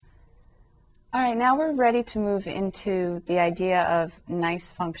All right, now we're ready to move into the idea of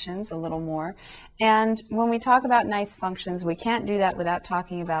nice functions a little more. And when we talk about nice functions, we can't do that without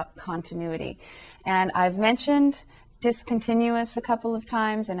talking about continuity. And I've mentioned discontinuous a couple of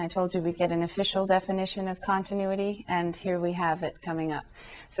times, and I told you we get an official definition of continuity, and here we have it coming up.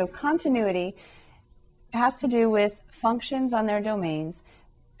 So continuity has to do with functions on their domains.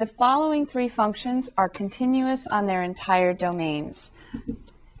 The following three functions are continuous on their entire domains.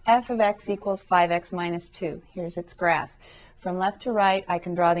 F of x equals 5x minus 2. Here's its graph. From left to right, I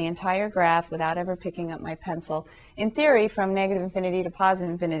can draw the entire graph without ever picking up my pencil. In theory, from negative infinity to positive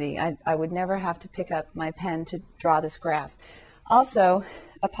infinity, I would never have to pick up my pen to draw this graph. Also,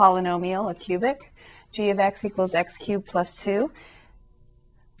 a polynomial, a cubic, g of x equals x cubed plus 2.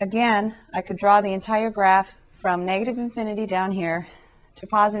 Again, I could draw the entire graph from negative infinity down here to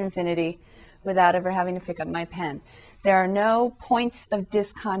positive infinity without ever having to pick up my pen. There are no points of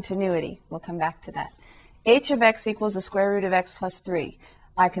discontinuity. We'll come back to that. H of x equals the square root of x plus 3.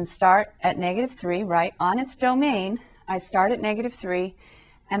 I can start at negative 3, right? On its domain, I start at negative 3,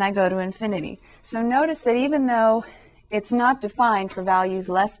 and I go to infinity. So notice that even though it's not defined for values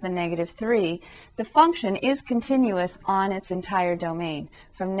less than negative 3, the function is continuous on its entire domain.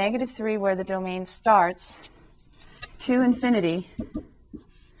 From negative 3, where the domain starts, to infinity,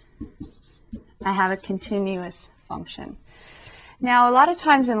 I have a continuous function. Now, a lot of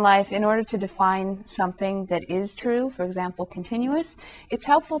times in life, in order to define something that is true, for example, continuous, it's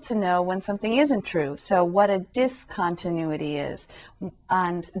helpful to know when something isn't true. So what a discontinuity is,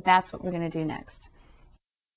 and that's what we're going to do next.